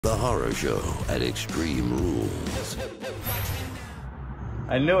The horror show at Extreme Rules.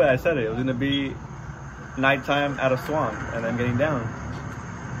 I knew it. I said it. It was going to be nighttime at a swamp and then getting down.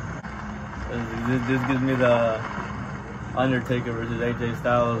 This gives me the Undertaker versus AJ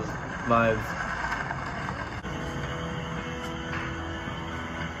Styles vibes.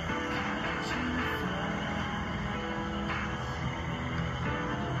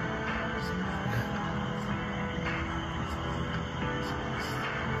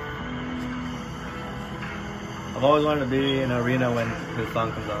 I've always wanted to be in an arena when this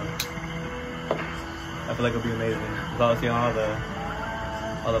song comes on. I feel like it'll be amazing. Because I'll see all the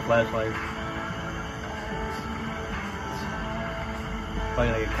flashlights.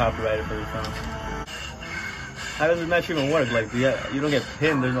 Probably gonna get copyrighted for this song. How does this match even work? Like, you don't get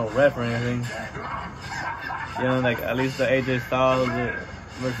pinned. There's no ref or anything. You know, like at least the AJ Styles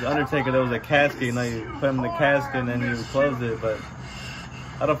versus Undertaker, there was a casket. You know, you put him in the casket and then you close it. But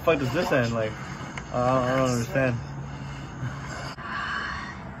how the fuck does this end? Like, I don't understand.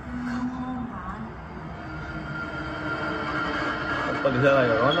 What the fuck is that, like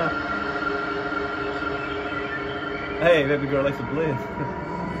a Rona? Hey, baby girl likes to blitz.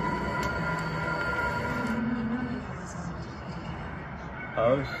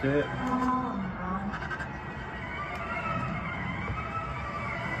 Oh shit.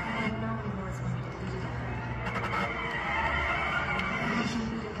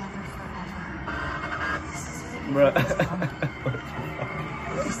 Bruh.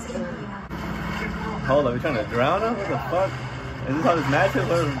 Hold up, we trying to drown him? What the fuck? Is this how this match is?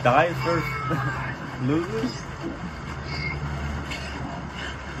 Whoever dies first loses?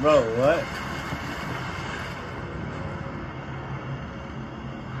 Bro, what?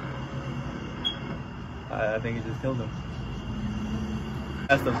 I think he just killed him.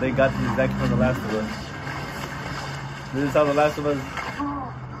 That's the they got this exactly from The Last of Us. This is how The Last of Us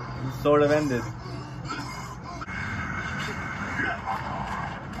sort of ended.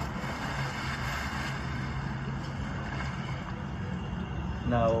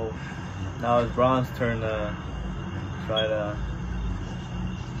 Now it's Braun's turn to try to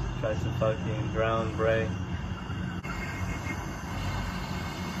fucking drown Bray.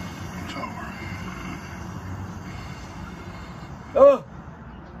 Oh!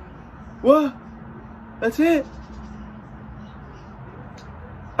 What? That's it?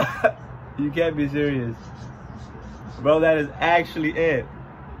 You can't be serious. Bro, that is actually it.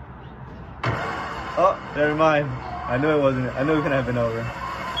 Oh, never mind. I knew it wasn't. I knew it couldn't have been over.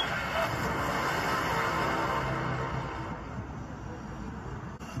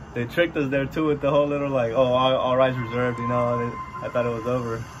 They tricked us there too with the whole little like, oh, all rights reserved, you know. I thought it was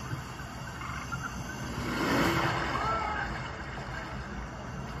over.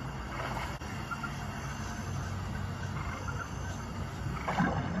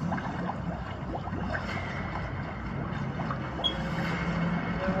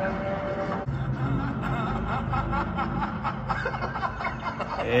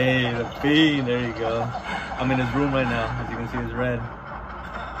 Hey, the Fiend, there you go. I'm in his room right now, as you can see it's red.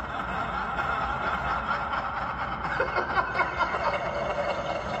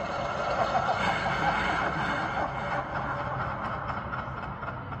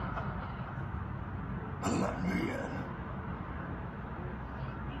 Let me in.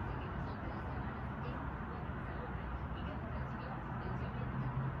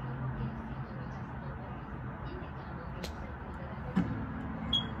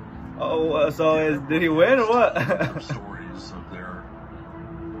 Oh, so did he win or what? Stories of their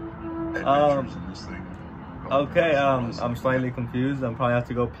in this thing. Okay, I'm slightly confused. I'm probably have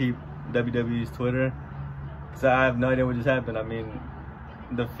to go peep WWE's Twitter. So I have no idea what just happened. I mean,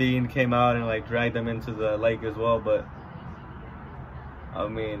 the Fiend came out and like dragged them into the lake as well, but I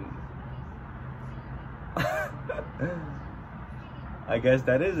mean, I guess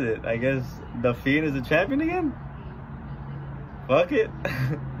that is it. I guess the Fiend is the champion again? Fuck it.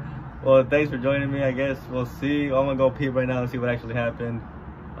 Well, thanks for joining me. I guess we'll see. I'm gonna go peep right now and see what actually happened.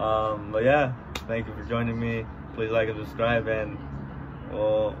 But yeah, thank you for joining me. Please like and subscribe, and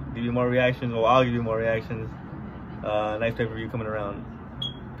we'll give you more reactions. Well, I'll give you more reactions. Nice pay-per-view coming around.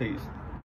 Peace.